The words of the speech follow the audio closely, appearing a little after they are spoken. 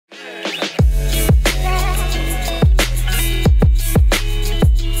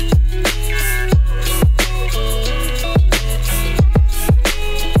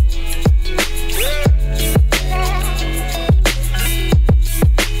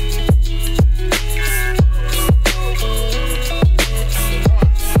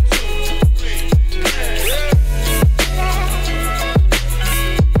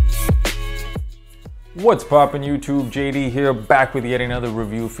What's poppin' YouTube? JD here, back with yet another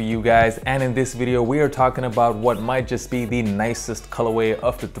review for you guys. And in this video, we are talking about what might just be the nicest colorway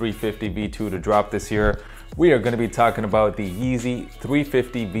of the 350 V2 to drop this year. We are gonna be talking about the Yeezy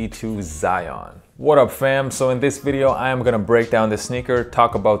 350 V2 Zyon. What up fam? So in this video, I am gonna break down this sneaker,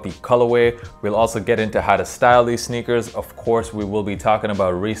 talk about the colorway. We'll also get into how to style these sneakers. Of course, we will be talking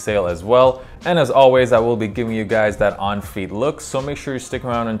about resale as well. And as always, I will be giving you guys that on-feet look, so make sure you stick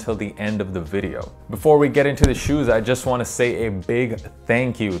around until the end of the video. Before we get into the shoes, I just wanna say a big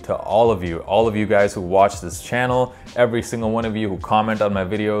thank you to all of you guys who watch this channel, every single one of you who comment on my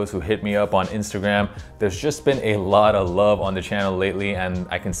videos, who hit me up on Instagram. There's just been a lot of love on the channel lately, and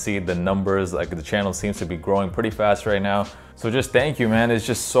I can see the numbers, like the channel seems to be growing pretty fast right now. So just thank you, man. It's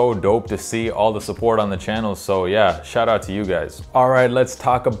just so dope to see all the support on the channel. So yeah, shout out to you guys. All right, let's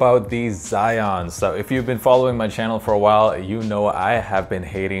talk about these Zyons. So if you've been following my channel for a while, you know I have been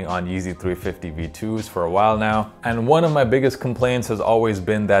hating on Yeezy 350 V2s for a while now. And one of my biggest complaints has always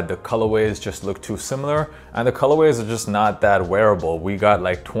been that the colorways just look too similar, and the colorways are just not that wearable. We got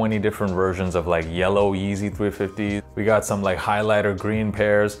like 20 different versions of like yellow Yeezy 350s. We got some like highlighter green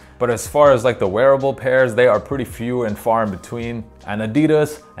pairs. But as far as like the wearable pairs, they are pretty few and far in between. And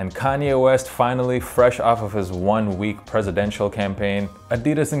Adidas and Kanye West finally, fresh off of his 1 week presidential campaign,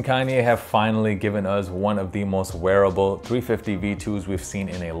 Adidas and Kanye have finally given us one of the most wearable 350 V2s we've seen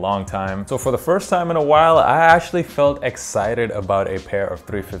in a long time. So for the first time in a while, I actually felt excited about a pair of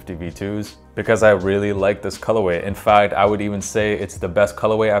 350 V2s because I really like this colorway. In fact, I would even say it's the best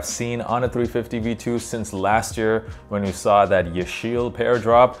colorway I've seen on a 350 V2 since last year when we saw that Yeshiel pair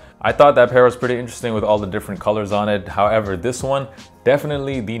drop. I thought that pair was pretty interesting with all the different colors on it. However, this one,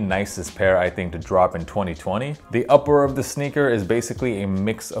 definitely the nicest pair I think to drop in 2020. The upper of the sneaker is basically a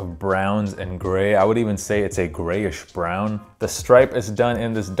mix of browns and gray. I would even say it's a grayish brown. The stripe is done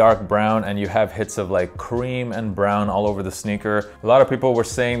in this dark brown, and you have hits of like cream and brown all over the sneaker. A lot of people were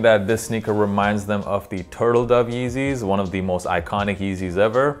saying that this sneaker reminds them of the Turtle Dove Yeezys, one of the most iconic Yeezys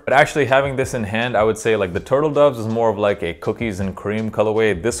ever. But actually having this in hand, I would say like the Turtle Doves is more of like a cookies and cream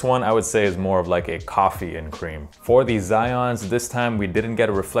colorway. This one I would say is more of like a coffee and cream. For the Zyons, this time we didn't get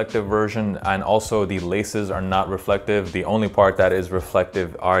a reflective version, and also the laces are not reflective. The only part that is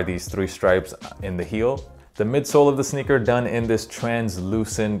reflective are these 3 stripes in the heel. The midsole of the sneaker done in this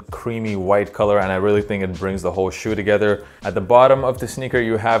translucent creamy white color, and I really think it brings the whole shoe together. At the bottom of the sneaker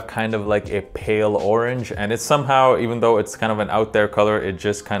you have kind of like a pale orange, and it's somehow, even though it's kind of an out there color, it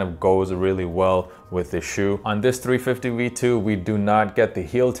just kind of goes really well with the shoe. On this 350 V2 we do not get the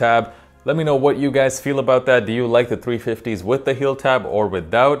heel tab. Let me know what you guys feel about that. Do you like the 350s with the heel tab or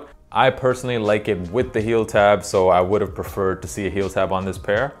without? I personally like it with the heel tab, so I would have preferred to see a heel tab on this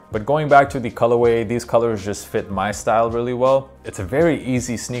pair. But going back to the colorway, these colors just fit my style really well. It's a very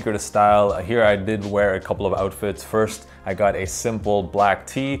easy sneaker to style. Here I did wear a couple of outfits. First, I got a simple black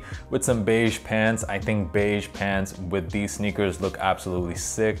tee with some beige pants. I think beige pants with these sneakers look absolutely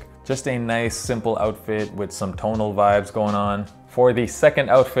sick. Just a nice simple outfit with some tonal vibes going on. For the second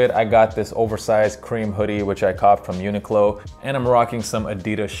outfit, I got this oversized cream hoodie, which I copped from Uniqlo, and I'm rocking some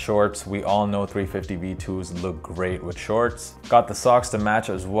Adidas shorts. We all know 350 V2s look great with shorts. Got the socks to match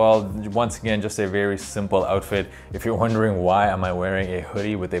as well. Once again, just a very simple outfit. If you're wondering why am I wearing a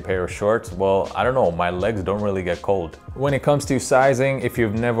hoodie with a pair of shorts, well, I don't know, my legs don't really get cold. When it comes to sizing, if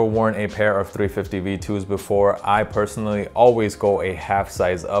you've never worn a pair of 350 V2s before, I personally always go a half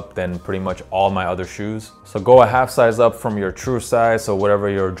size up than pretty much all my other shoes. So go a half size up from your true size, so whatever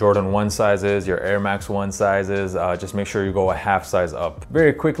your Jordan 1 size is, your Air Max 1 size is, just make sure you go a half size up.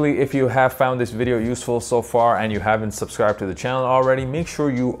 Very quickly, if you have found this video useful so far and you haven't subscribed to the channel already, make sure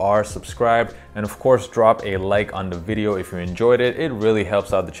you are subscribed, and of course drop a like on the video if you enjoyed it. It really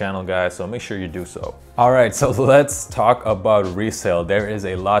helps out the channel, guys, so make sure you do so. All right, so let's talk about resale. There is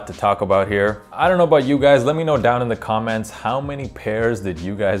a lot to talk about here. I don't know about you guys, let me know down in the comments how many pairs did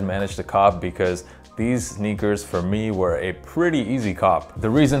you guys manage to cop, because these sneakers for me were a pretty easy cop. The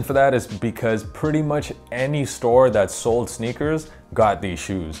reason for that is because pretty much any store that sold sneakers got these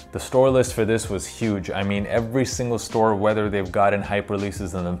shoes. The store list for this was huge. I mean, every single store, whether they've gotten hype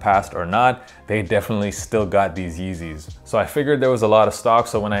releases in the past or not, they definitely still got these Yeezys. So I figured there was a lot of stock,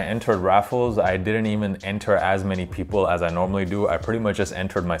 so when I entered raffles, I didn't even enter as many people as I normally do. I pretty much just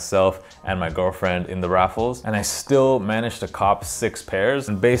entered myself and my girlfriend in the raffles, and I still managed to cop 6 pairs.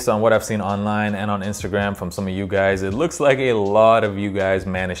 And based on what I've seen online and on Instagram from some of you guys, it looks like a lot of you guys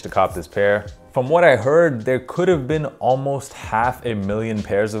managed to cop this pair. From what I heard, there could have been almost 500,000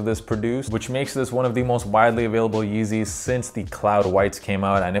 pairs of this produced, which makes this one of the most widely available Yeezys since the Cloud Whites came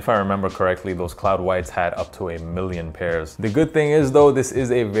out. And if I remember correctly, those Cloud Whites had up to 1,000,000 pairs. The good thing is though, this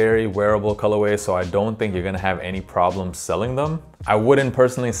is a very wearable colorway, so I don't think you're gonna have any problem selling them. I wouldn't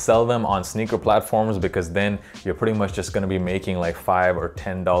personally sell them on sneaker platforms because then you're pretty much just gonna be making like $5 or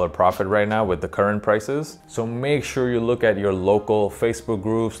 $10 profit right now with the current prices. So make sure you look at your local Facebook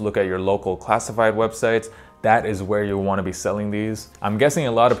groups, look at your local classified websites. That is where you want to be selling these. I'm guessing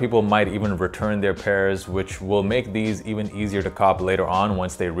a lot of people might even return their pairs, which will make these even easier to cop later on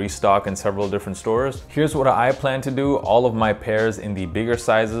once they restock in several different stores. Here's what I plan to do. All of my pairs in the bigger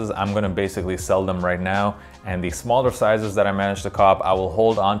sizes, I'm gonna basically sell them right now. And the smaller sizes that I managed to cop, I will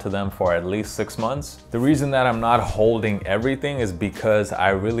hold on to them for at least 6 months. The reason that I'm not holding everything is because I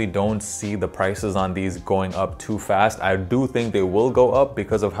really don't see the prices on these going up too fast. I do think they will go up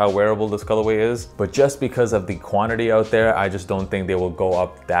because of how wearable this colorway is, but just because of the quantity out there, I just don't think they will go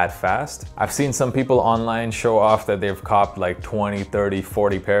up that fast. I've seen some people online show off that they've copped like 20, 30,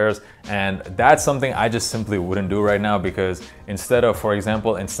 40 pairs, and that's something I just simply wouldn't do right now because instead of, for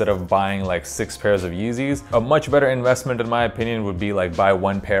example, instead of buying like 6 pairs of Yeezys, a much better investment in my opinion would be like buy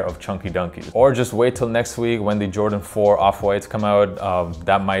 1 pair of Chunky Dunkies. Or just wait till next week when the Jordan 4 Off-Whites come out.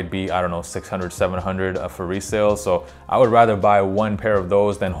 That might be, I don't know, 600, 700 for resale. So I would rather buy 1 pair of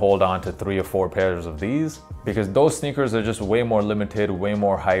those than hold on to 3 or 4 pairs of these, because those sneakers are just way more limited, way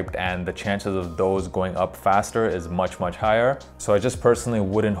more hyped, and the chances of those going up faster is much, much higher. So I just personally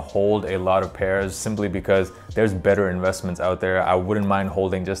wouldn't hold a lot of pairs simply because there's better investments out there. I wouldn't mind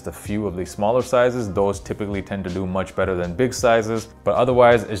holding just a few of the smaller sizes. Those typically tend to do much better than big sizes, but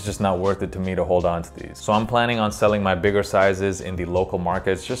otherwise it's just not worth it to me to hold on to these. So I'm planning on selling my bigger sizes in the local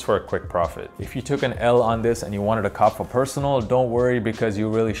markets just for a quick profit. If you took an L on this and you wanted to cop for personal, don't worry because you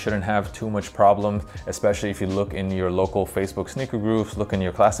really shouldn't have too much problem, especially if you look in your local Facebook sneaker groups, look in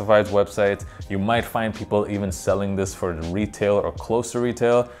your classifieds websites, you might find people even selling this for retail or close to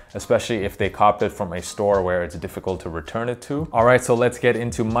retail, especially if they copped it from a store where it's difficult to return it to. All right, so let's get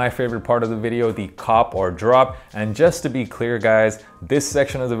into my favorite part of the video, the cop or drop. And just to be clear guys, this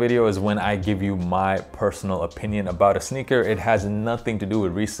section of the video is when I give you my personal opinion about a sneaker. It has nothing to do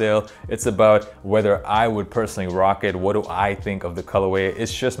with resale. It's about whether I would personally rock it. What do I think of the colorway?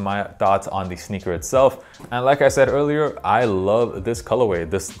 It's just my thoughts on the sneaker itself. And like I said earlier, I love this colorway.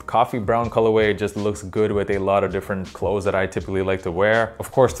 This coffee brown colorway just looks good with a lot of different clothes that I typically like to wear.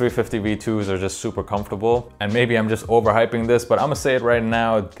 Of course, 350 V2s are just super comfortable. And maybe I'm just overhyping this, but I'm gonna say it right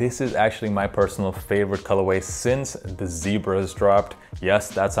now. This is actually my personal favorite colorway since the Zebras dropped. Yes,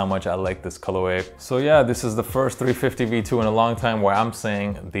 that's how much I like this colorway. So yeah, this is the first 350 V2 in a long time where I'm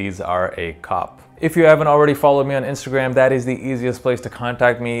saying these are a cop. If you haven't already followed me on Instagram, that is the easiest place to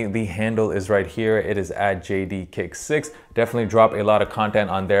contact me. The handle is right here. It is at JDKick6. Definitely drop a lot of content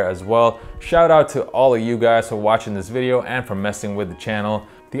on there as well. Shout out to all of you guys for watching this video and for messing with the channel.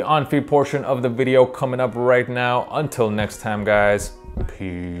 The on-feed portion of the video coming up right now. Until next time, guys,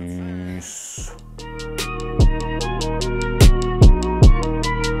 peace.